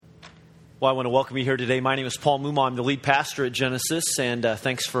Well, I want to welcome you here today. My name is Paul Muma. I'm the lead pastor at Genesis, and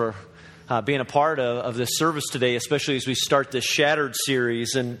thanks for being a part of this service today, especially as we start this Shattered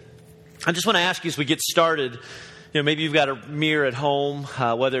series. And I just want to ask you as we get started, maybe you've got a mirror at home,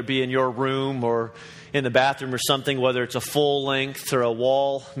 whether it be in your room or in the bathroom or something, whether it's a full length or a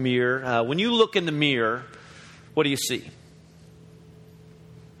wall mirror. When you look in the mirror, what do you see?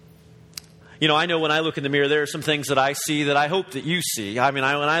 I know when I look in the mirror, there are some things that I see that I hope that you see. I mean,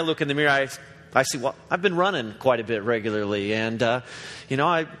 when I look in the mirror, I see, well, I've been running quite a bit regularly. And, for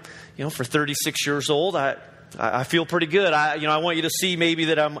 36 years old, I feel pretty good. I want you to see maybe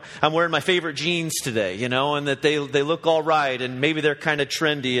that I'm wearing my favorite jeans today, and that they look all right, and maybe they're kind of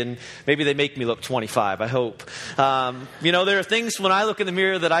trendy, and maybe they make me look 25, I hope. There are things when I look in the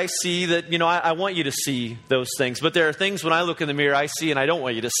mirror that I see that, I want you to see those things. But there are things when I look in the mirror I see and I don't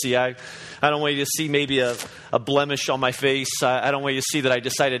want you to see. I don't want you to see maybe a blemish on my face. I don't want you to see that I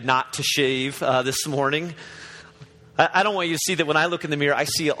decided not to shave this morning. I don't want you to see that when I look in the mirror, I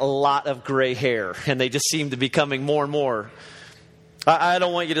see a lot of gray hair, and they just seem to be coming more and more. I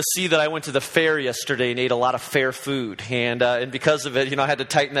don't want you to see that I went to the fair yesterday and ate a lot of fair food, and because of it, I had to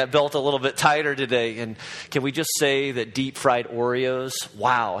tighten that belt a little bit tighter today. And can we just say that deep-fried Oreos,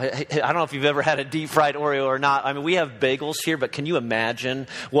 wow. I don't know if you've ever had a deep-fried Oreo or not. I mean, we have bagels here, but can you imagine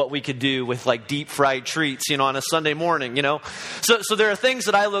what we could do with like deep-fried treats, on a Sunday morning, So there are things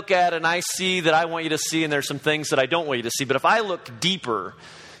that I look at and I see that I want you to see, and there's some things that I don't want you to see. But if I look deeper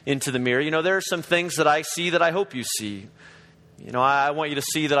into the mirror, there are some things that I see that I hope you see. I want you to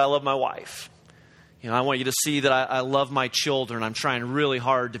see that I love my wife. I want you to see that I love my children. I'm trying really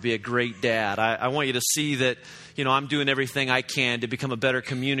hard to be a great dad. I want you to see that, I'm doing everything I can to become a better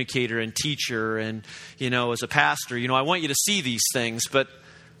communicator and teacher and, as a pastor. I want you to see these things. But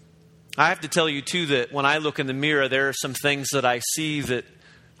I have to tell you, too, that when I look in the mirror, there are some things that I see that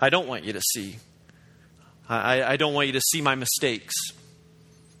I don't want you to see. I don't want you to see my mistakes.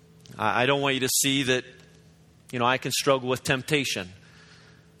 I don't want you to see that I can struggle with temptation.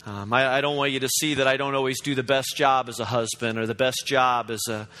 I don't want you to see that I don't always do the best job as a husband or the best job as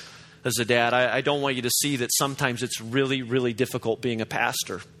a dad. I don't want you to see that sometimes it's really, really difficult being a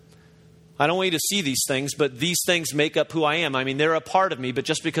pastor. I don't want you to see these things, but these things make up who I am. I mean, they're a part of me, but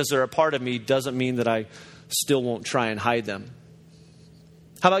just because they're a part of me doesn't mean that I still won't try and hide them.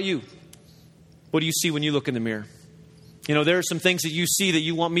 How about you? What do you see when you look in the mirror? There are some things that you see that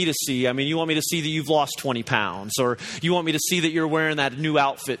you want me to see. I mean, you want me to see that you've lost 20 pounds, or you want me to see that you're wearing that new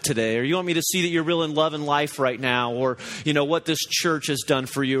outfit today, or you want me to see that you're real in love and life right now, or, what this church has done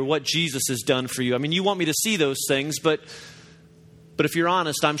for you, or what Jesus has done for you. I mean, you want me to see those things, but if you're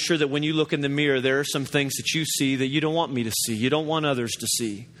honest, I'm sure that when you look in the mirror, there are some things that you see that you don't want me to see. You don't want others to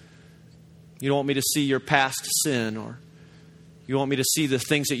see. You don't want me to see your past sin, or you want me to see the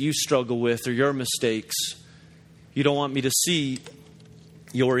things that you struggle with, or your mistakes. You don't want me to see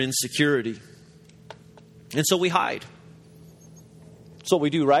your insecurity. And so we hide. That's what we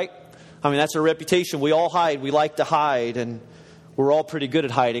do, right? I mean, that's our reputation. We all hide. We like to hide, and we're all pretty good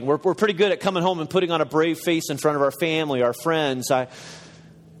at hiding. We're pretty good at coming home and putting on a brave face in front of our family, our friends.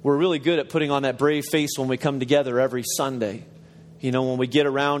 We're really good at putting on that brave face when we come together every Sunday. When we get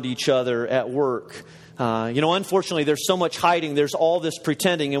around each other at work. Unfortunately, there's so much hiding. There's all this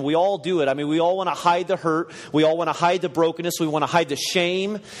pretending, and we all do it. I mean, we all want to hide the hurt. We all want to hide the brokenness. We want to hide the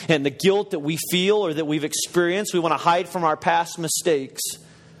shame and the guilt that we feel or that we've experienced. We want to hide from our past mistakes.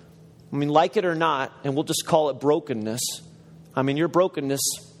 I mean, like it or not, and we'll just call it brokenness. I mean, your brokenness,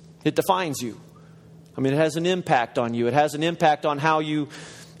 it defines you. I mean, it has an impact on you. It has an impact on how you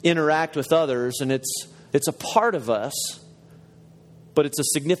interact with others, and it's a part of us. But it's a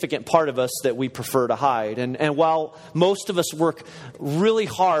significant part of us that we prefer to hide. And while most of us work really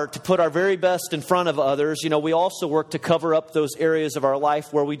hard to put our very best in front of others, we also work to cover up those areas of our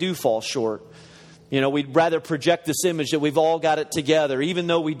life where we do fall short. We'd rather project this image that we've all got it together, even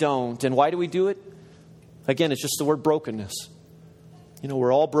though we don't. And why do we do it? Again, it's just the word brokenness.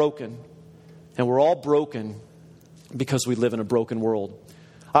 We're all broken. And we're all broken because we live in a broken world.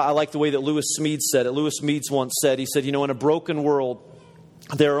 I like the way that Lewis Smedes said it. Lewis Smedes once said, he said, in a broken world,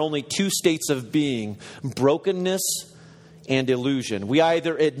 there are only two states of being, brokenness and illusion. We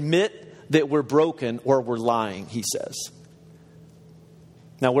either admit that we're broken or we're lying, he says.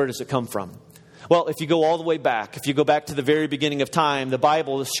 Now, where does it come from? Well, if you go all the way back, if you go back to the very beginning of time, the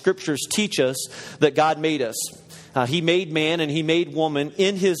Bible, the scriptures teach us that God made us. He made man and He made woman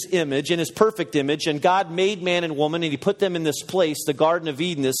in His image, in His perfect image. And God made man and woman and He put them in this place, the Garden of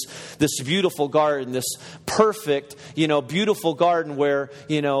Eden, this beautiful garden, this perfect, beautiful garden where,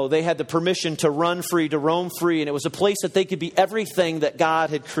 they had the permission to run free, to roam free. And it was a place that they could be everything that God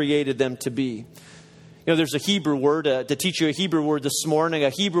had created them to be. There's a Hebrew word, to teach you a Hebrew word this morning, a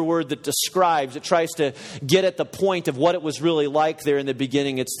Hebrew word that describes, it tries to get at the point of what it was really like there in the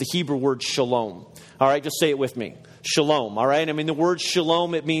beginning. It's the Hebrew word shalom. All right, just say it with me. Shalom, all right? The word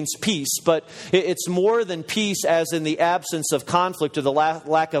shalom, it means peace, but it's more than peace as in the absence of conflict or the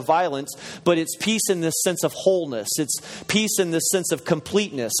lack of violence, but it's peace in this sense of wholeness. It's peace in this sense of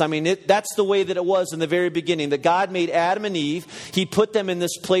completeness. That's the way that it was in the very beginning, that God made Adam and Eve. He put them in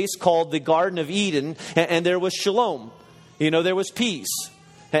this place called the Garden of Eden, and there was shalom. There was peace.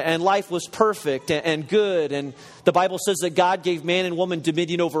 And life was perfect and good. And the Bible says that God gave man and woman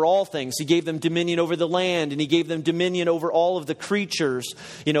dominion over all things. He gave them dominion over the land, and He gave them dominion over all of the creatures,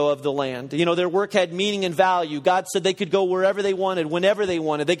 of the land. Their work had meaning and value. God said they could go wherever they wanted, whenever they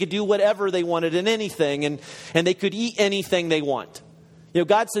wanted. They could do whatever they wanted in anything, and they could eat anything they want.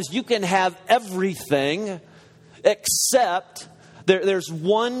 God says you can have everything except there's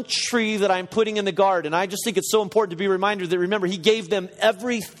one tree that I'm putting in the garden. I just think it's so important to be reminded that, remember, He gave them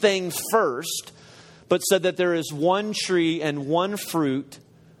everything first, but said that there is one tree and one fruit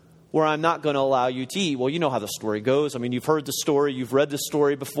where I'm not going to allow you to eat. Well, you know how the story goes. You've heard the story. You've read the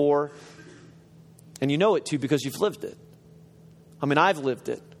story before. And you know it too because you've lived it. I've lived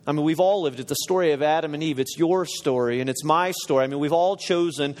it. We've all lived it. The story of Adam and Eve, it's your story and it's my story. We've all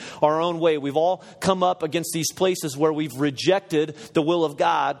chosen our own way. We've all come up against these places where we've rejected the will of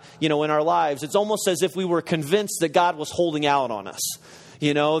God, in our lives. It's almost as if we were convinced that God was holding out on us.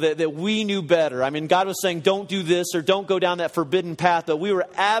 That we knew better. God was saying, don't do this or don't go down that forbidden path. But we were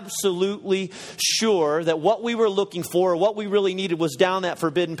absolutely sure that what we were looking for, what we really needed was down that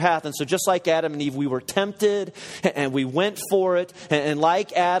forbidden path. And so just like Adam and Eve, we were tempted and we went for it. And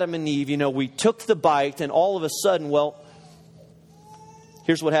like Adam and Eve, we took the bite, and all of a sudden,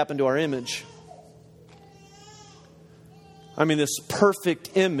 here's what happened to our image. This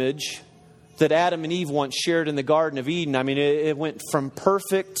perfect image that Adam and Eve once shared in the Garden of Eden. It went from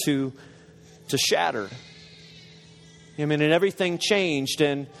perfect to shattered. And everything changed,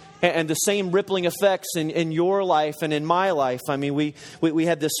 and the same rippling effects in your life and in my life. We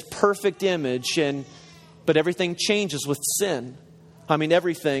had this perfect image, but everything changes with sin.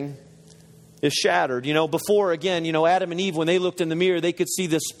 Everything is shattered. Before, again, Adam and Eve, when they looked in the mirror, they could see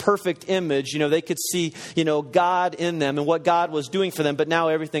this perfect image. They could see, God in them and what God was doing for them. But now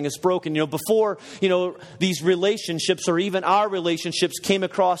everything is broken. Before, these relationships or even our relationships came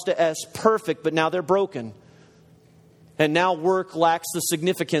across as perfect, but now they're broken. And now work lacks the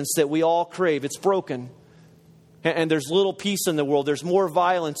significance that we all crave. It's broken. And there's little peace in the world. There's more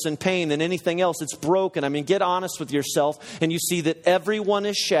violence and pain than anything else. It's broken. Get honest with yourself, and you see that everyone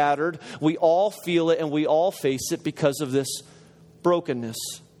is shattered. We all feel it, and we all face it because of this brokenness.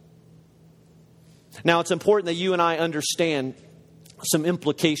 Now, it's important that you and I understand some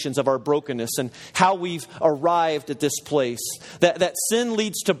implications of our brokenness and how we've arrived at this place. That sin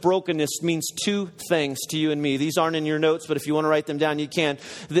leads to brokenness means two things to you and me. These aren't in your notes, but if you want to write them down, you can.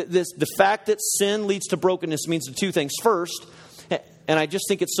 The fact that sin leads to brokenness means two things. First, and I just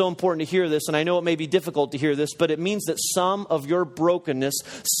think it's so important to hear this, and I know it may be difficult to hear this, but it means that some of your brokenness,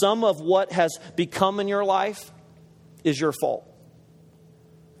 some of what has become in your life is your fault.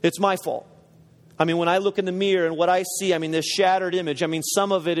 It's my fault. When I look in the mirror and what I see, this shattered image,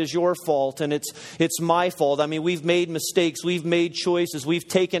 some of it is your fault and it's my fault. We've made mistakes, we've made choices, we've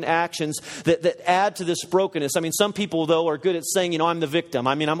taken actions that add to this brokenness. Some people, though, are good at saying, I'm the victim.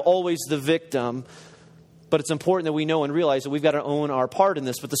 I'm always the victim. But it's important that we know and realize that we've got to own our part in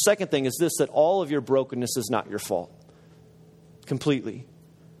this. But the second thing is this, that all of your brokenness is not your fault. Completely.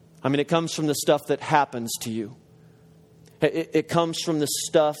 It comes from the stuff that happens to you. It comes from the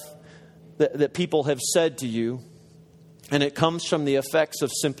stuff that people have said to you, and it comes from the effects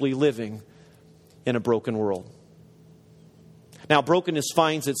of simply living in a broken world. Now, brokenness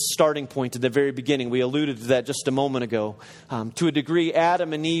finds its starting point at the very beginning. We alluded to that just a moment ago. To a degree,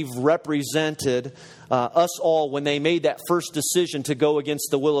 Adam and Eve represented us all when they made that first decision to go against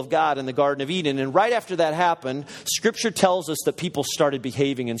the will of God in the Garden of Eden. And right after that happened, Scripture tells us that people started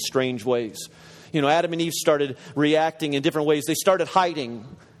behaving in strange ways. Adam and Eve started reacting in different ways. They started hiding.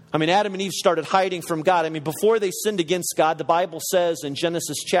 Adam and Eve started hiding from God. Before they sinned against God, the Bible says in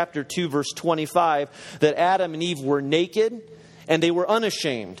Genesis chapter 2, verse 25, that Adam and Eve were naked and they were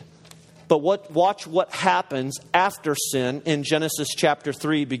unashamed. But watch what happens after sin in Genesis chapter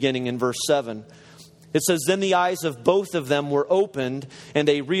 3, beginning in verse 7. It says, then the eyes of both of them were opened and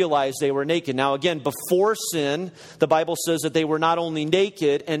they realized they were naked. Now again, before sin, the Bible says that they were not only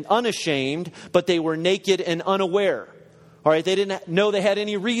naked and unashamed, but they were naked and unaware. All right, they didn't know they had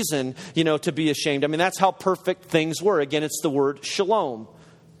any reason, to be ashamed. I mean, that's how perfect things were. Again, it's the word shalom.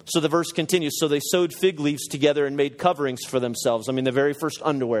 So the verse continues, so they sewed fig leaves together and made coverings for themselves. I mean, the very first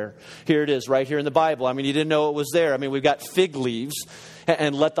underwear. Here it is, right here in the Bible. I mean, you didn't know it was there. I mean, we've got fig leaves,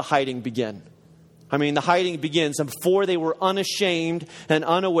 and let the hiding begin. I mean, the hiding begins. And before they were unashamed and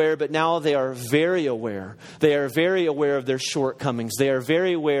unaware, but now they are very aware. They are very aware of their shortcomings. They are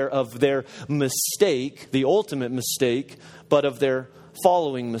very aware of their mistake, the ultimate mistake, but of their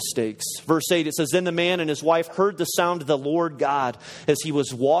following mistakes. Verse 8, it says, then the man and his wife heard the sound of the Lord God as he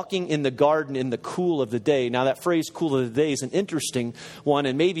was walking in the garden in the cool of the day. Now that phrase cool of the day is an interesting one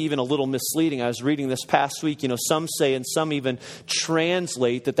and maybe even a little misleading. I was reading this past week, some say and some even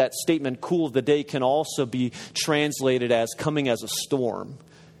translate that statement cool of the day can also be translated as coming as a storm.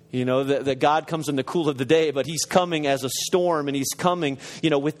 That God comes in the cool of the day, but he's coming as a storm and he's coming,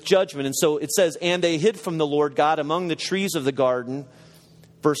 with judgment. And so it says, and they hid from the Lord God among the trees of the garden.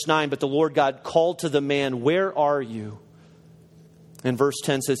 Verse 9, but the Lord God called to the man, where are you? And verse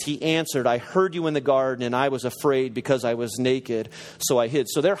 10 says, he answered, I heard you in the garden and I was afraid because I was naked, so I hid.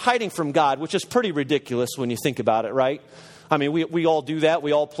 So they're hiding from God, which is pretty ridiculous when you think about it, right? I mean, we all do that.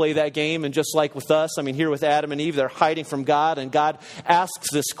 We all play that game. And just like with us, I mean, here with Adam and Eve, they're hiding from God. And God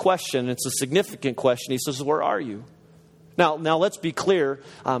asks this question. It's a significant question. He says, where are you? Now let's be clear.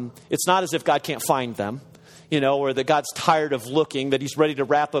 It's not as if God can't find them. Or that God's tired of looking, that he's ready to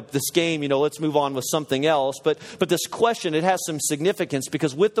wrap up this game, let's move on with something else. But this question, it has some significance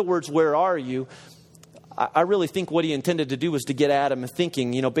because with the words, where are you? I really think what he intended to do was to get Adam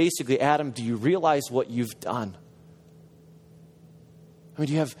thinking, basically, Adam, do you realize what you've done? I mean,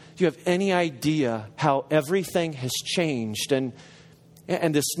 do you have any idea how everything has changed and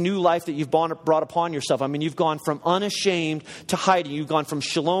this new life that you've brought upon yourself? I mean, you've gone from unashamed to hiding. You've gone from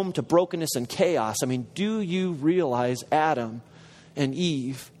shalom to brokenness and chaos. I mean, do you realize, Adam and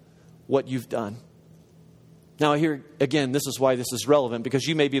Eve, what you've done? Now, here, again, this is why this is relevant, because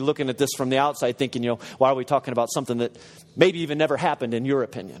you may be looking at this from the outside thinking, why are we talking about something that maybe even never happened in your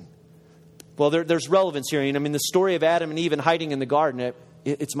opinion? Well, there's relevance here. I mean, the story of Adam and Eve and hiding in the garden,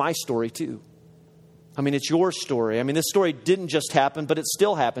 it's my story too. I mean, it's your story. I mean, this story didn't just happen, but it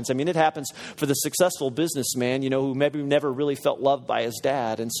still happens. I mean, it happens for the successful businessman, who maybe never really felt loved by his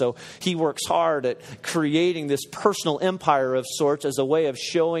dad. And so he works hard at creating this personal empire of sorts as a way of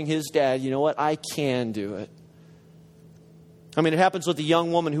showing his dad, I can do it. I mean, it happens with a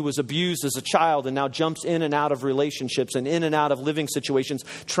young woman who was abused as a child and now jumps in and out of relationships and in and out of living situations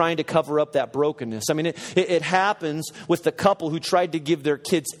trying to cover up that brokenness. I mean, it happens with the couple who tried to give their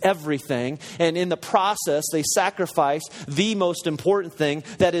kids everything, and in the process, they sacrifice the most important thing,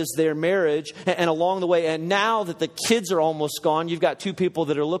 that is their marriage, and along the way, and now that the kids are almost gone, you've got two people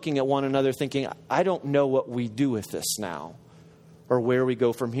that are looking at one another thinking, I don't know what we do with this now or where we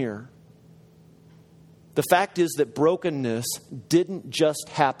go from here. The fact is that brokenness didn't just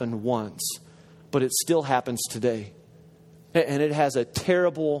happen once, but it still happens today. And it has a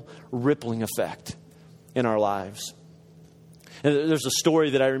terrible rippling effect in our lives. And there's a story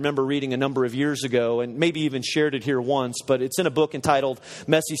that I remember reading a number of years ago, and maybe even shared it here once, but it's in a book entitled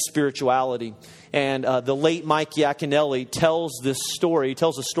Messy Spirituality. And the late Mike Yaconelli tells this story. He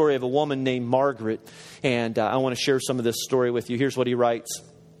tells the story of a woman named Margaret. And I want to share some of this story with you. Here's what he writes.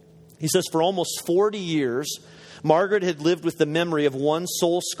 He says, for almost 40 years, Margaret had lived with the memory of one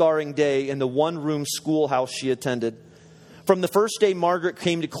soul-scarring day in the one-room schoolhouse she attended. From the first day Margaret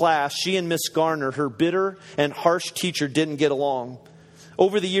came to class, she and Miss Garner, her bitter and harsh teacher, didn't get along.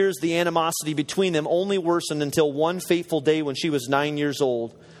 Over the years, the animosity between them only worsened until one fateful day when she was 9 years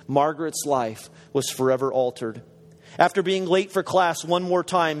old. Margaret's life was forever altered. After being late for class one more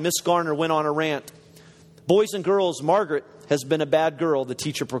time, Miss Garner went on a rant. Boys and girls, Margaret has been a bad girl, the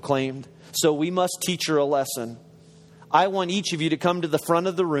teacher proclaimed, so we must teach her a lesson. I want each of you to come to the front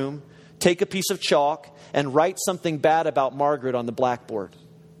of the room, take a piece of chalk, and write something bad about Margaret on the blackboard.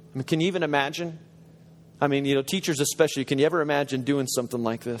 I mean, can you even imagine? I mean, teachers especially, can you ever imagine doing something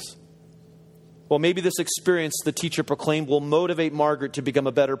like this? Well, maybe this experience, the teacher proclaimed, will motivate Margaret to become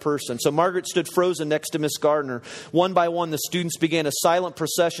a better person. So Margaret stood frozen next to Miss Gardner. One by one, the students began a silent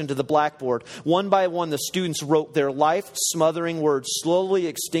procession to the blackboard. One by one, the students wrote their life-smothering words, slowly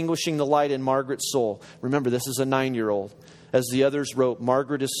extinguishing the light in Margaret's soul. Remember, this is a 9-year-old. As the others wrote,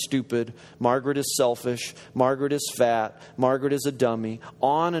 Margaret is stupid, Margaret is selfish, Margaret is fat, Margaret is a dummy.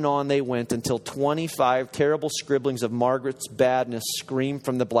 On and on they went until 25 terrible scribblings of Margaret's badness screamed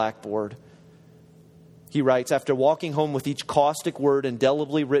from the blackboard. He writes, after walking home with each caustic word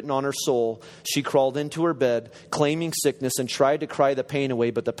indelibly written on her soul, she crawled into her bed, claiming sickness, and tried to cry the pain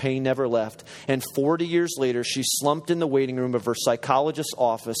away, but the pain never left. And 40 years later, she slumped in the waiting room of her psychologist's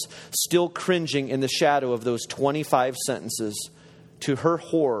office, still cringing in the shadow of those 25 sentences. To her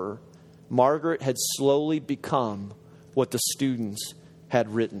horror, Margaret had slowly become what the students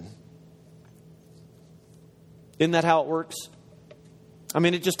had written. Isn't that how it works? I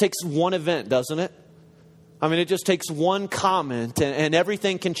mean, it just takes one event, doesn't it? I mean, it just takes one comment and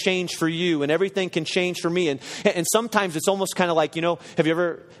everything can change for you and everything can change for me. And sometimes it's almost kind of like, have you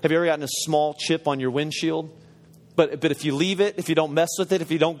ever gotten a small chip on your windshield? But if you leave it, if you don't mess with it,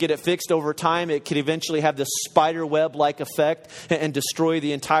 if you don't get it fixed over time, it could eventually have this spider web-like effect and destroy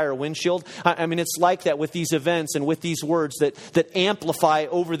the entire windshield. I mean, it's like that with these events and with these words that amplify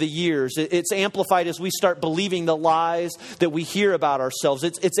over the years. It's amplified as we start believing the lies that we hear about ourselves.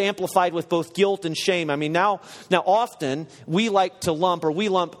 It's amplified with both guilt and shame. I mean, now often we like to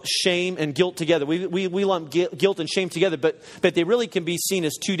lump shame and guilt together. We lump guilt and shame together, but they really can be seen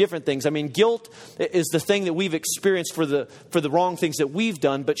as two different things. I mean, guilt is the thing that we've experienced for the wrong things that we've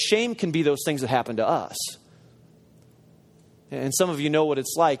done, but shame can be those things that happen to us. And some of you know what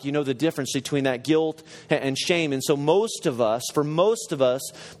it's like. You know the difference between that guilt and shame. And so for most of us,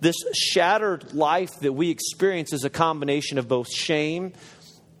 this shattered life that we experience is a combination of both shame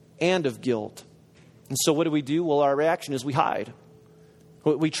and of guilt. And so what do? Well, our reaction is we hide.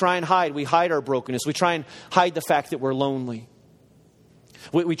 We try and hide. We hide our brokenness. We try and hide the fact that we're lonely.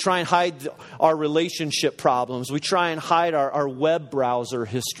 We try and hide our relationship problems. We try and hide our web browser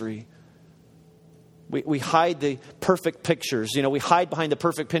history. We hide the perfect pictures. We hide behind the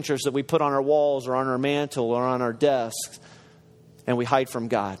perfect pictures that we put on our walls or on our mantle or on our desks. And we hide from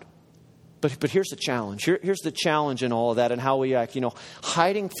God. But here's the challenge. Here's the challenge in all of that and how we act.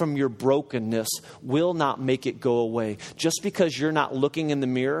 Hiding from your brokenness will not make it go away. Just because you're not looking in the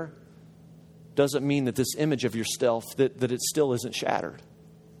mirror doesn't mean that this image of yourself, that it still isn't shattered.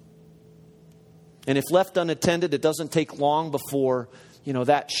 And if left unattended, it doesn't take long before,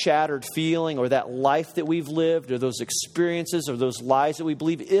 that shattered feeling or that life that we've lived or those experiences or those lies that we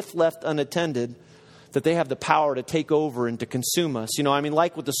believe, if left unattended, that they have the power to take over and to consume us.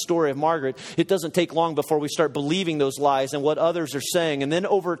 Like with the story of Margaret, it doesn't take long before we start believing those lies and what others are saying. And then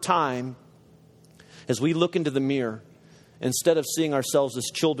over time, as we look into the mirror, instead of seeing ourselves as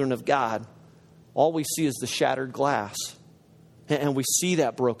children of God, all we see is the shattered glass. And we see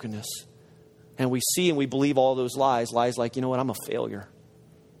that brokenness. And we see and we believe all those lies like, I'm a failure.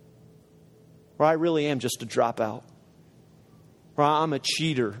 Or I really am just a dropout. Or I'm a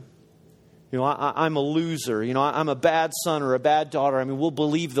cheater. I'm a loser. I'm a bad son or a bad daughter. We'll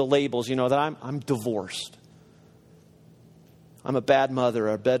believe the labels, that I'm divorced. I'm a bad mother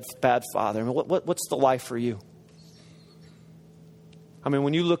or a bad father. What's the lie for you?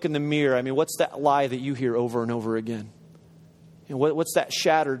 When you look in the mirror, what's that lie that you hear over and over again? What's that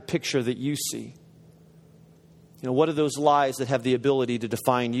shattered picture that you see? What are those lies that have the ability to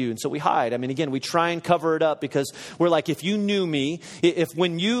define you? And so we hide. Again, we try and cover it up because we're like, if you knew me, if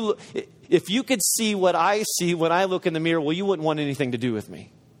you could see what I see when I look in the mirror, well, you wouldn't want anything to do with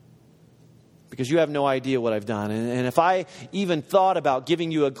me. Because you have no idea what I've done. And if I even thought about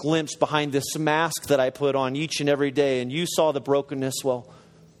giving you a glimpse behind this mask that I put on each and every day and you saw the brokenness, well,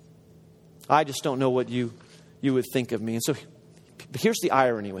 I just don't know what you would think of me. And so here's the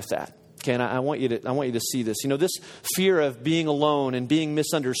irony with that. Okay, and I want you to see this. This fear of being alone and being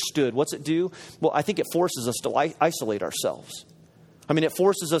misunderstood, what's it do? Well, I think it forces us to isolate ourselves. It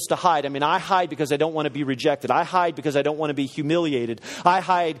forces us to hide. I hide because I don't want to be rejected. I hide because I don't want to be humiliated.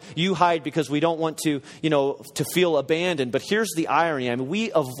 You hide because we don't want to feel abandoned. But here's the irony.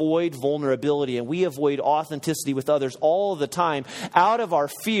 We avoid vulnerability and we avoid authenticity with others all the time out of our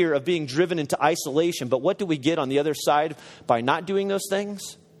fear of being driven into isolation. But what do we get on the other side by not doing those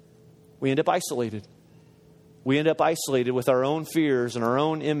things? We end up isolated. We end up isolated with our own fears and our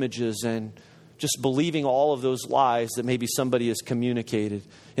own images and just believing all of those lies that maybe somebody has communicated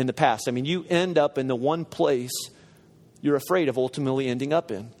in the past. You end up in the one place you're afraid of ultimately ending up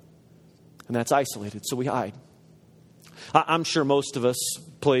in. And that's isolated. So we hide. I'm sure most of us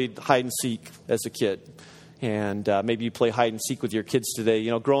played hide and seek as a kid. And maybe you play hide and seek with your kids today. You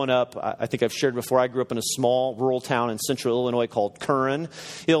know, growing up, I think I've shared before, I grew up in a small rural town in central Illinois called Curran,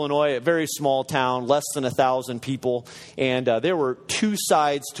 Illinois, a very small town, less than 1,000 people. And there were two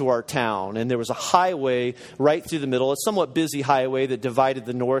sides to our town. And there was a highway right through the middle, a somewhat busy highway that divided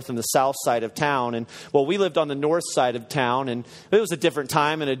the north and the south side of town. And, well, we lived on the north side of town. And it was a different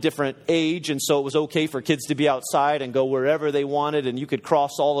time and a different age. And so it was okay for kids to be outside and go wherever they wanted. And you could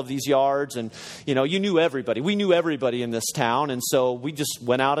cross all of these yards. And, you know, you knew everybody. We knew everybody in this town, and so we just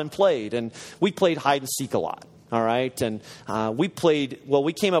went out and played. And we played hide and seek a lot, all right? And we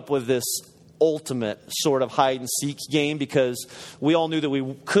came up with this ultimate sort of hide and seek game because we all knew that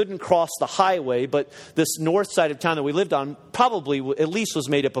we couldn't cross the highway, but this north side of town that we lived on probably at least was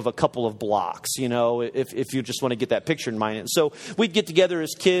made up of a couple of blocks, you know, if you just want to get that picture in mind. And so we'd get together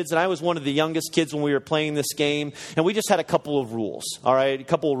as kids, and I was one of the youngest kids when we were playing this game, and we just had a couple of rules, all right, a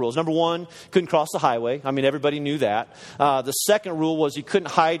couple of rules. Number one, couldn't cross the highway. I mean, everybody knew that. The second rule was you couldn't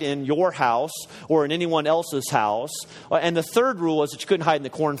hide in your house or in anyone else's house. And the third rule was that you couldn't hide in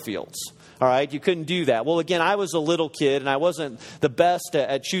the cornfields. All right, you couldn't do that. Well, again, I was a little kid, and I wasn't the best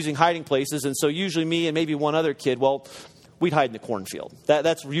at choosing hiding places, and so usually me and maybe one other kid, well, we'd hide in the cornfield.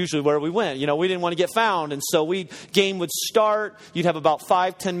 That's usually where we went. You know, we didn't want to get found, and so game would start. You'd have about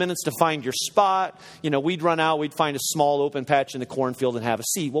 5-10 minutes to find your spot. You know, we'd run out. We'd find a small open patch in the cornfield and have a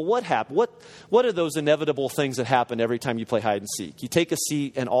seat. Well, what happened? What are those inevitable things that happen every time you play hide and seek? You take a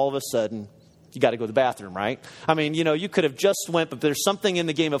seat, and all of a sudden, you got to go to the bathroom, right? I mean, you know, you could have just went, but there's something in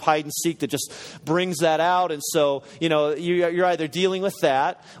the game of hide and seek that just brings that out. And so, you know, you're either dealing with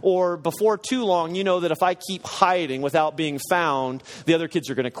that, or before too long, you know that if I keep hiding without being found, the other kids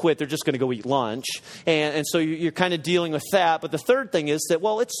are going to quit. They're just going to go eat lunch. And so you're kind of dealing with that. But the third thing is that,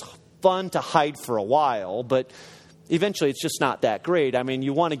 well, it's fun to hide for a while, but eventually it's just not that great. I mean,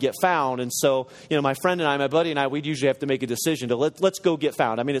 you want to get found. And so, you know, my friend and I, my buddy and I, we'd usually have to make a decision to let's go get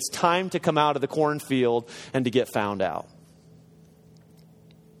found. I mean, it's time to come out of the cornfield and to get found out.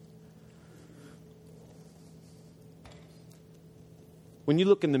 When you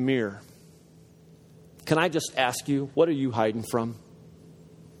look in the mirror, can I just ask you, what are you hiding from?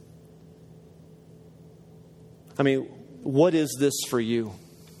 I mean, what is this for you?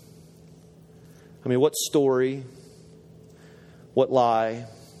 I mean, what story? What lie?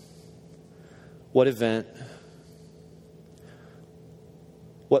 What event?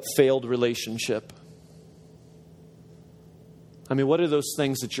 What failed relationship? I mean, what are those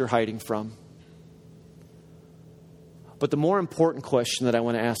things that you're hiding from? But the more important question that I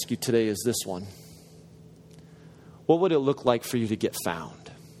want to ask you today is this one. What would it look like for you to get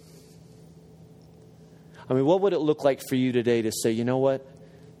found? I mean, what would it look like for you today to say, you know what?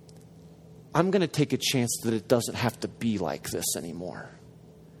 I'm going to take a chance that it doesn't have to be like this anymore.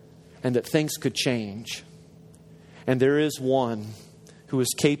 And that things could change. And there is one who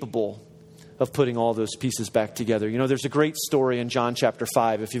is capable of putting all those pieces back together. You know, there's a great story in John chapter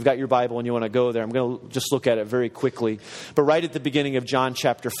 5. If you've got your Bible and you want to go there, I'm going to just look at it very quickly. But right at the beginning of John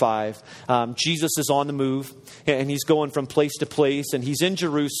chapter 5, Jesus is on the move, and he's going from place to place, and he's in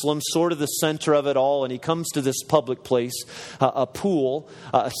Jerusalem, sort of the center of it all, and he comes to this public place, a pool,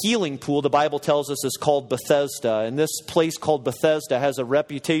 a healing pool. The Bible tells us is called Bethesda, and this place called Bethesda has a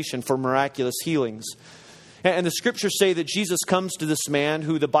reputation for miraculous healings. And the scriptures say that Jesus comes to this man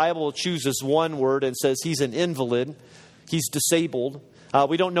who the Bible chooses one word and says he's an invalid, he's disabled.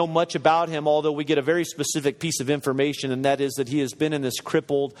 We don't know much about him, although we get a very specific piece of information, and that is that he has been in this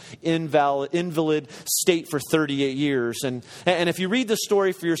crippled, invalid state for 38 years. And if you read the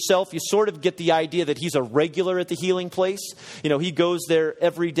story for yourself, you sort of get the idea that he's a regular at the healing place. You know, he goes there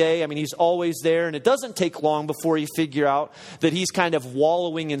every day. I mean, he's always there, and it doesn't take long before you figure out that he's kind of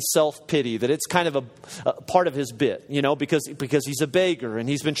wallowing in self-pity, that it's kind of a part of his bit, you know, because he's a beggar, and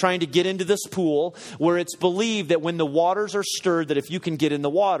he's been trying to get into this pool where it's believed that when the waters are stirred, that if you can get in the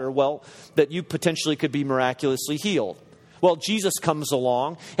water, well, that you potentially could be miraculously healed. Well, Jesus comes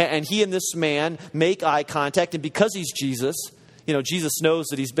along, and he and this man make eye contact, and because he's Jesus, you know, Jesus knows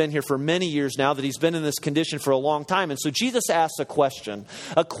that he's been here for many years now, that he's been in this condition for a long time. And so Jesus asks a question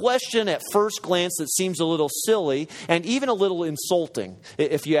at first glance that seems a little silly and even a little insulting,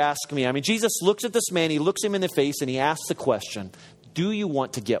 if you ask me. I mean, Jesus looks at this man, he looks him in the face, and he asks the question, do you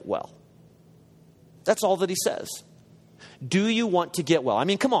want to get well? That's all that he says. Do you want to get well? I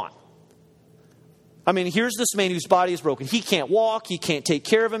mean, come on. I mean, here's this man whose body is broken. He can't walk. He can't take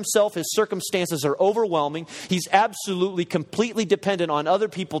care of himself. His circumstances are overwhelming. He's absolutely, completely dependent on other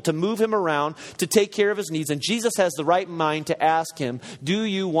people to move him around, to take care of his needs. And Jesus has the right mind to ask him, do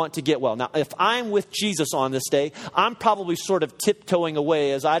you want to get well? Now, if I'm with Jesus on this day, I'm probably sort of tiptoeing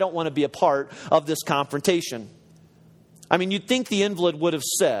away as I don't want to be a part of this confrontation. I mean, you'd think the invalid would have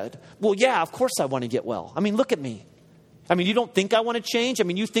said, well, yeah, of course I want to get well. I mean, look at me. I mean, you don't think I want to change? I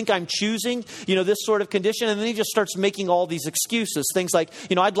mean, you think I'm choosing, this sort of condition? And then he just starts making all these excuses. Things like,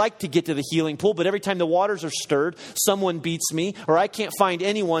 I'd like to get to the healing pool, but every time the waters are stirred, someone beats me, or I can't find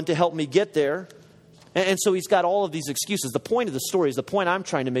anyone to help me get there. And so he's got all of these excuses. The point of the story is, the point I'm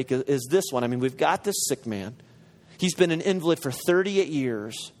trying to make is this one. I mean, we've got this sick man. He's been an invalid for 38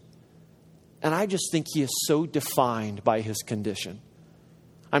 years. And I just think he is so defined by his condition.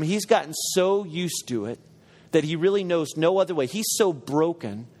 I mean, he's gotten so used to it that he really knows no other way. He's so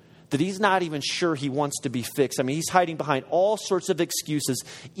broken that he's not even sure he wants to be fixed. I mean, he's hiding behind all sorts of excuses,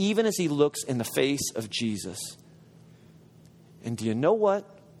 even as he looks in the face of Jesus. And do you know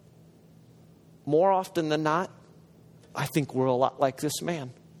what? More often than not, I think we're a lot like this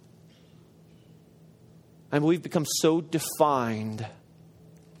man. I mean, we've become so defined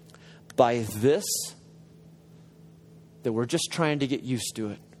by this that we're just trying to get used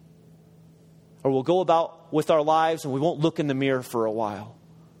to it. Or we'll go about with our lives and we won't look in the mirror for a while.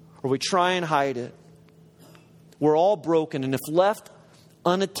 Or we try and hide it. We're all broken. And if left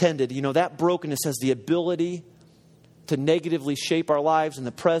unattended, that brokenness has the ability to negatively shape our lives in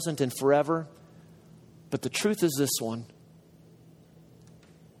the present and forever. But the truth is this one.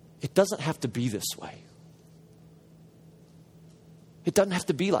 It doesn't have to be this way. It doesn't have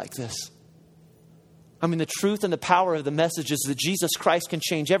to be like this. I mean, the truth and the power of the message is that Jesus Christ can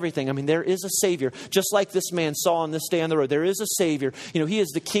change everything. I mean, there is a Savior, just like this man saw on this day on the road. There is a Savior. He is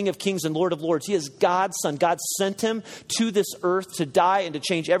the King of Kings and Lord of Lords. He is God's Son. God sent him to this earth to die and to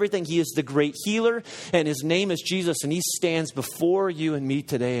change everything. He is the great healer, and his name is Jesus, and he stands before you and me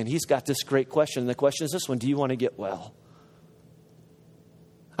today, and he's got this great question. And the question is this one: do you want to get well?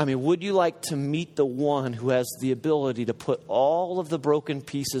 I mean, would you like to meet the one who has the ability to put all of the broken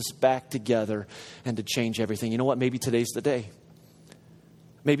pieces back together and to change everything? You know what? Maybe today's the day.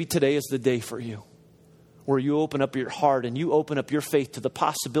 Maybe today is the day for you, where you open up your heart and you open up your faith to the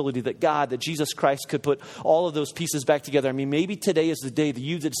possibility that that Jesus Christ could put all of those pieces back together. I mean, maybe today is the day that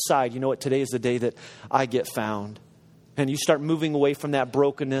you decide, today is the day that I get found. And you start moving away from that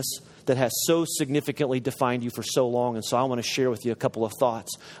brokenness that has so significantly defined you for so long. And so I want to share with you a couple of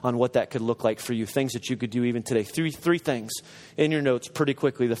thoughts on what that could look like for you. Things that you could do even today. Three things in your notes pretty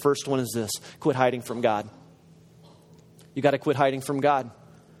quickly. The first one is this: quit hiding from God. You got to quit hiding from God.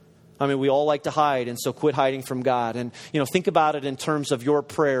 I mean, we all like to hide, and so quit hiding from God. And, think about it in terms of your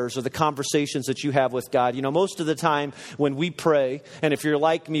prayers or the conversations that you have with God. Most of the time when we pray, and if you're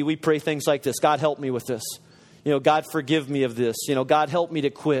like me, we pray things like this: God, help me with this. God, forgive me of this. God, help me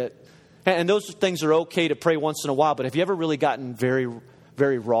to quit. And those things are okay to pray once in a while, but have you ever really gotten very,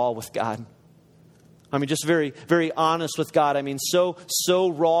 very raw with God? I mean, just very, very honest with God. I mean, so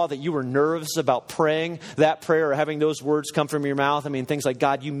raw that you were nervous about praying that prayer or having those words come from your mouth. I mean, things like,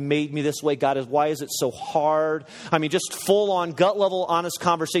 God, you made me this way. God, why is it so hard? I mean, just full on gut level, honest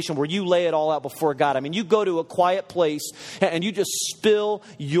conversation where you lay it all out before God. I mean, you go to a quiet place and you just spill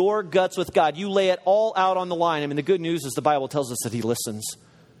your guts with God. You lay it all out on the line. I mean, the good news is the Bible tells us that he listens.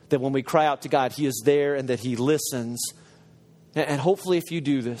 That when we cry out to God, he is there and that he listens. And hopefully if you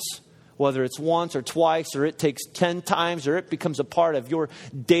do this, whether it's once or twice or it takes 10 times or it becomes a part of your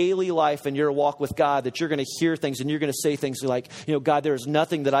daily life and your walk with God, that you're going to hear things and you're going to say things like, God, there is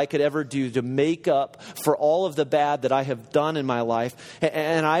nothing that I could ever do to make up for all of the bad that I have done in my life.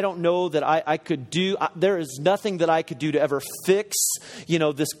 And I don't know that I could do, there is nothing that I could do to ever fix,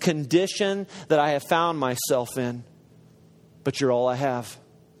 this condition that I have found myself in. But you're all I have.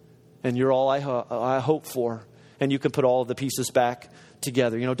 And you're all I hope for. And you can put all of the pieces back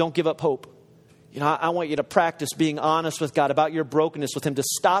together. Don't give up hope. I want you to practice being honest with God about your brokenness with him, to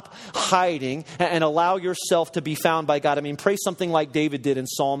stop hiding and allow yourself to be found by God. I mean, pray something like David did in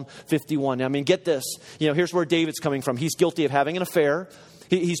Psalm 51. I mean, get this. Here's where David's coming from. He's guilty of having an affair.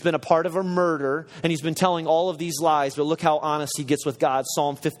 He's been a part of a murder, and he's been telling all of these lies. But look how honest he gets with God.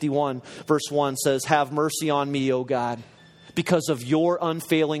 Psalm 51 verse 1 says, "Have mercy on me, O God, because of your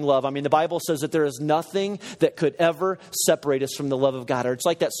unfailing love." I mean, the Bible says that there is nothing that could ever separate us from the love of God. Or it's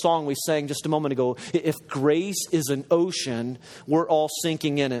like that song we sang just a moment ago. If grace is an ocean, we're all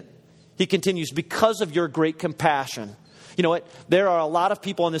sinking in it. He continues, "Because of your great compassion, You know what? There are a lot of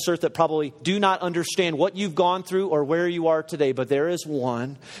people on this earth that probably do not understand what you've gone through or where you are today. But there is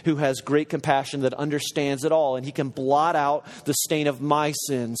one who has great compassion that understands it all. And he can blot out the stain of my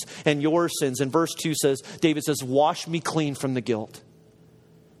sins and your sins. And verse 2 says, David says, wash me clean from the guilt.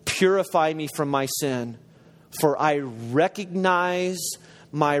 Purify me from my sin. For I recognize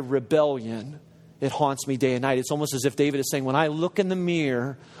my rebellion. It haunts me day and night. It's almost as if David is saying, when I look in the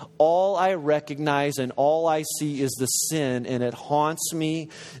mirror, all I recognize and all I see is the sin, and it haunts me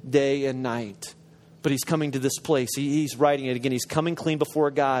day and night. But he's coming to this place. He's writing it again. He's coming clean before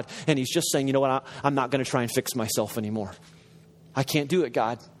God, and he's just saying, you know what, I'm not going to try and fix myself anymore. I can't do it,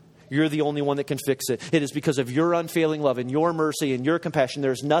 God. You're the only one that can fix it. It is because of your unfailing love and your mercy and your compassion.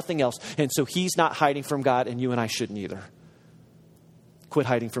 There's nothing else. And so he's not hiding from God, and you and I shouldn't either. Quit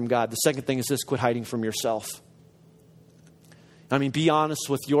hiding from God. The second thing is this: quit hiding from yourself. I mean, be honest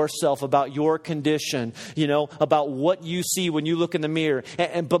with yourself about your condition, about what you see when you look in the mirror.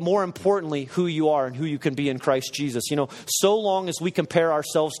 But more importantly, who you are and who you can be in Christ Jesus. So long as we compare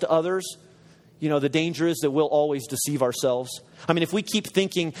ourselves to others, the danger is that we'll always deceive ourselves. I mean, if we keep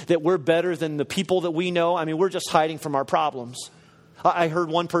thinking that we're better than the people that we know, we're just hiding from our problems. I heard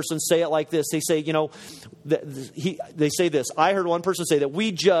one person say it like this. They say, they say this. I heard one person say that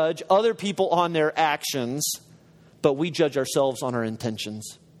we judge other people on their actions, but we judge ourselves on our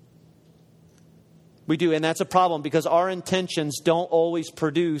intentions. We do, and that's a problem because our intentions don't always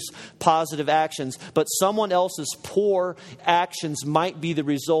produce positive actions, but someone else's poor actions might be the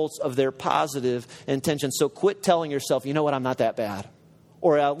results of their positive intentions. So quit telling yourself, you know what, I'm not that bad.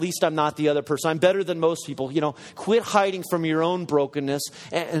 Or at least I'm not the other person. I'm better than most people. Quit hiding from your own brokenness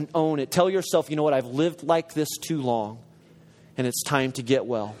and own it. Tell yourself, you know what, I've lived like this too long, and it's time to get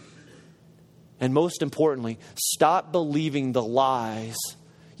well. And most importantly, stop believing the lies,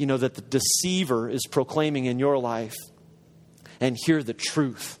 that the deceiver is proclaiming in your life, and hear the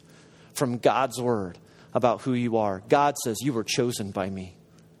truth from God's word about who you are. God says, you were chosen by me.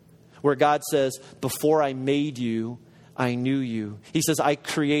 Where God says, before I made you, I knew you. He says, I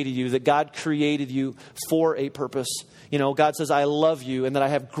created you, that God created you for a purpose. God says, I love you, and that I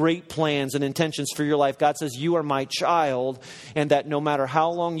have great plans and intentions for your life. God says, you are my child, and that no matter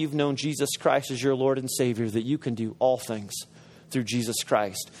how long you've known Jesus Christ as your Lord and Savior, that you can do all things through Jesus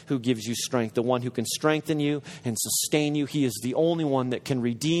Christ, who gives you strength, the one who can strengthen you and sustain you. He is the only one that can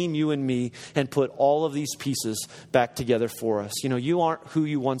redeem you and me and put all of these pieces back together for us. You aren't who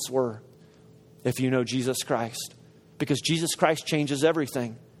you once were if you know Jesus Christ, because Jesus Christ changes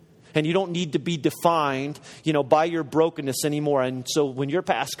everything. And you don't need to be defined, by your brokenness anymore. And so when your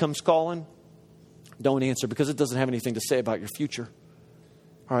past comes calling, don't answer, because it doesn't have anything to say about your future.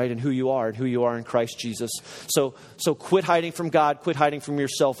 All right, and who you are in Christ Jesus. So quit hiding from God, quit hiding from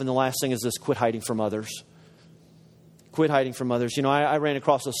yourself. And the last thing is this: quit hiding from others. Quit hiding from others. I ran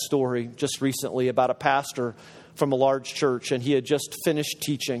across a story just recently about a pastor from a large church, and he had just finished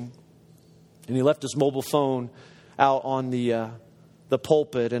teaching. And he left his mobile phone out on the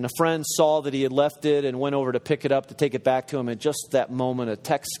pulpit, and a friend saw that he had left it and went over to pick it up to take it back to him. And just that moment, a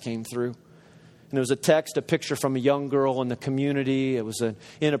text came through. And it was a picture from a young girl in the community. It was an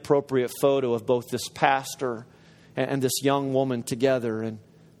inappropriate photo of both this pastor and this young woman together. And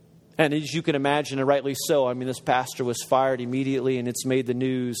as you can imagine, and rightly so, this pastor was fired immediately, and it's made the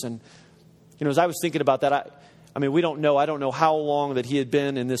news. And, as I was thinking about that, we don't know. I don't know how long that he had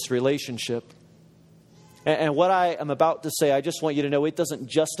been in this relationship. And what I am about to say, I just want you to know it doesn't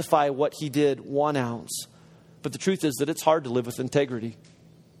justify what he did 1 ounce. But the truth is that it's hard to live with integrity.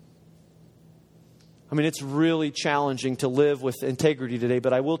 It's really challenging to live with integrity today.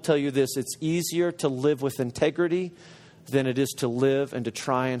 But I will tell you this: it's easier to live with integrity than it is to live and to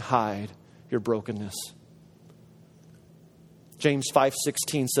try and hide your brokenness. James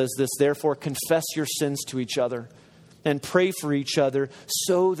 5:16 says this: therefore confess your sins to each other and pray for each other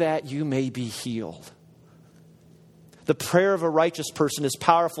so that you may be healed. The prayer of a righteous person is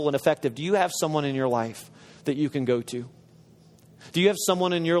powerful and effective. Do you have someone in your life that you can go to? Do you have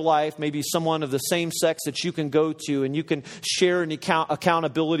someone in your life, maybe someone of the same sex, that you can go to and you can share an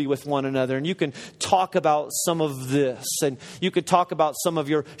accountability with one another, and you can talk about some of this, and you could talk about some of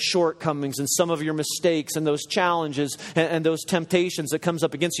your shortcomings and some of your mistakes and those challenges and those temptations that comes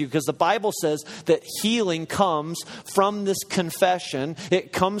up against you? Because the Bible says that healing comes from this confession.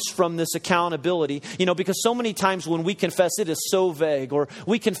 It comes from this accountability. Because so many times when we confess, it is so vague, or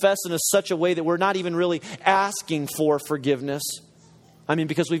we confess in such a way that we're not even really asking for forgiveness.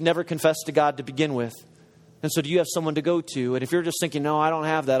 Because we've never confessed to God to begin with. And so do you have someone to go to? And if you're just thinking, no, I don't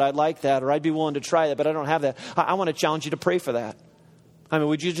have that, I'd like that, or I'd be willing to try that, but I don't have that, I want to challenge you to pray for that.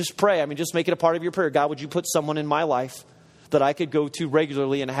 Would you just pray? Just make it a part of your prayer. God, would you put someone in my life that I could go to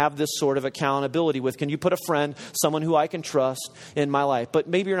regularly and have this sort of accountability with? Can you put a friend, someone who I can trust in my life? But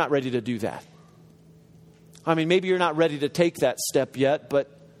maybe you're not ready to do that. I mean, maybe you're not ready to take that step yet, but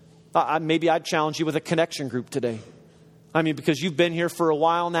maybe I'd challenge you with a connection group today. I mean, because you've been here for a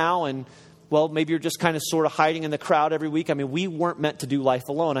while now and, well, maybe you're just kind of sort of hiding in the crowd every week. I mean, we weren't meant to do life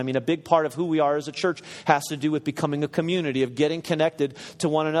alone. I mean, a big part of who we are as a church has to do with becoming a community, of getting connected to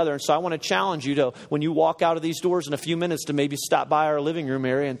one another. And so I want to challenge you to, when you walk out of these doors in a few minutes, to maybe stop by our living room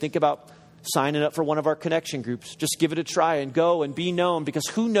area and think about signing up for one of our connection groups. Just give it a try and go and be known, because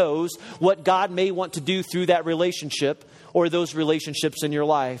who knows what God may want to do through that relationship or those relationships in your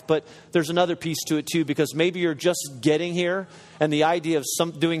life. But there's another piece to it too, because maybe you're just getting here and the idea of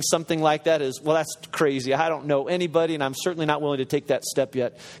doing something like that is, well, that's crazy. I don't know anybody and I'm certainly not willing to take that step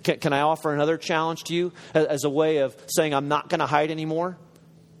yet. Can I offer another challenge to you as a way of saying I'm not going to hide anymore?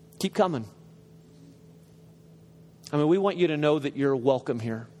 Keep coming. I mean, we want you to know that you're welcome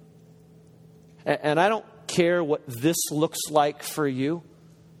here. And I don't care what this looks like for you.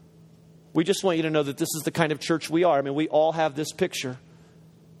 We just want you to know that this is the kind of church we are. I mean, we all have this picture.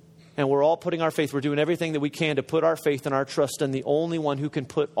 And we're all putting our faith. We're doing everything that we can to put our faith and our trust in the only one who can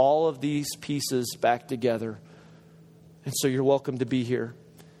put all of these pieces back together. And so you're welcome to be here.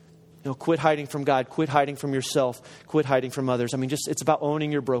 You know, quit hiding from God. Quit hiding from yourself. Quit hiding from others. I mean, it's about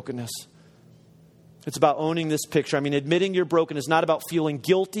owning your brokenness. It's about owning this picture. I mean, admitting you're broken is not about feeling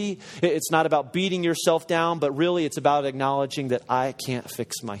guilty. It's not about beating yourself down, but really it's about acknowledging that I can't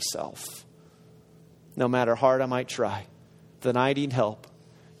fix myself. No matter how hard I might try, then I need help.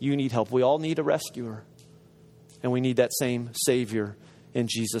 You need help. We all need a rescuer. And we need that same Savior in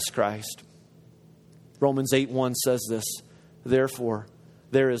Jesus Christ. Romans 8:1 says this, therefore,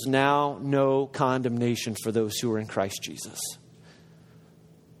 there is now no condemnation for those who are in Christ Jesus.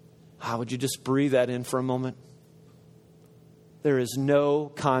 How would you just breathe that in for a moment? There is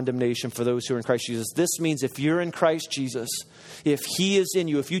no condemnation for those who are in Christ Jesus. This means if you're in Christ Jesus, if He is in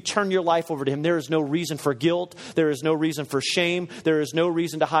you, if you turn your life over to Him, there is no reason for guilt. There is no reason for shame. There is no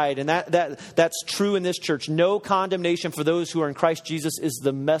reason to hide. And that's true in this church. No condemnation for those who are in Christ Jesus is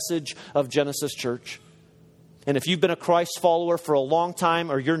the message of Genesis Church. And if you've been a Christ follower for a long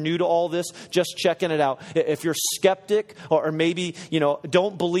time or you're new to all this, just checking it out. If you're skeptic or maybe,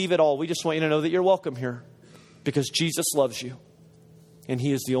 don't believe it all, we just want you to know that you're welcome here because Jesus loves you. And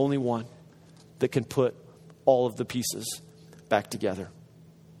He is the only one that can put all of the pieces back together.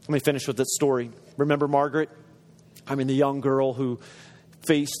 Let me finish with this story. Remember Margaret? I mean, the young girl who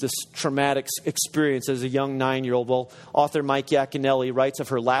faced this traumatic experience as a young 9-year-old. Well, author Mike Yaconelli writes of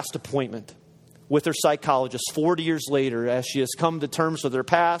her last appointment with her psychologist 40 years later, as she has come to terms with her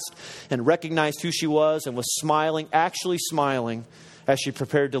past and recognized who she was and was smiling, actually smiling, as she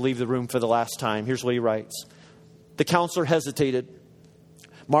prepared to leave the room for the last time. Here's what he writes. The counselor hesitated.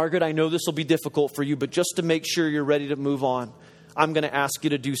 Margaret, I know this will be difficult for you, but just to make sure you're ready to move on, I'm going to ask you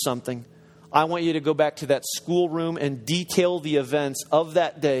to do something. I want you to go back to that schoolroom and detail the events of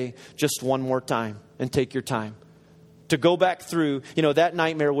that day just one more time and take your time. To go back through, that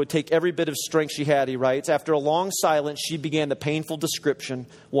nightmare would take every bit of strength she had, he writes. After a long silence, she began the painful description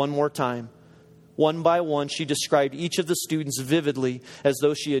one more time. One by one, she described each of the students vividly as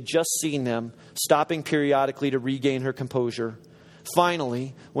though she had just seen them, stopping periodically to regain her composure.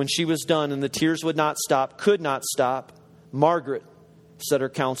 Finally, when she was done and the tears could not stop, Margaret, said her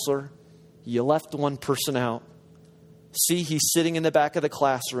counselor, you left one person out. See, he's sitting in the back of the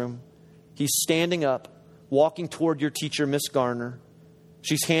classroom. He's standing up, walking toward your teacher, Miss Garner.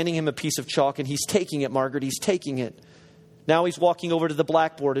 She's handing him a piece of chalk and he's taking it, Margaret. He's taking it. Now he's walking over to the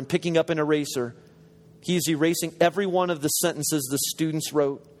blackboard and picking up an eraser. He is erasing every one of the sentences the students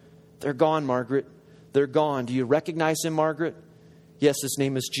wrote. They're gone, Margaret. They're gone. Do you recognize him, Margaret? Yes, his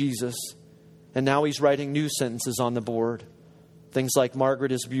name is Jesus. And now he's writing new sentences on the board. Things like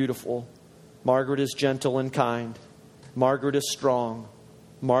Margaret is beautiful. Margaret is gentle and kind. Margaret is strong.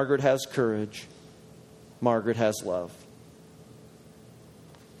 Margaret has courage. Margaret has love.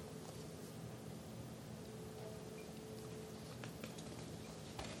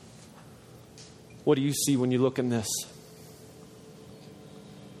 What do you see when you look in this?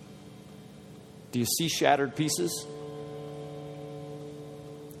 Do you see shattered pieces?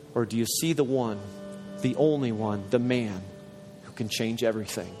 Or do you see the one, the only one, the man who can change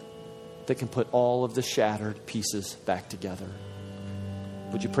everything, that can put all of the shattered pieces back together?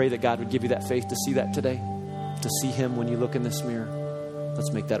 Would you pray that God would give you that faith to see that today? To see Him when you look in this mirror?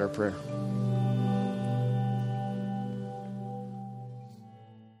 Let's make that our prayer.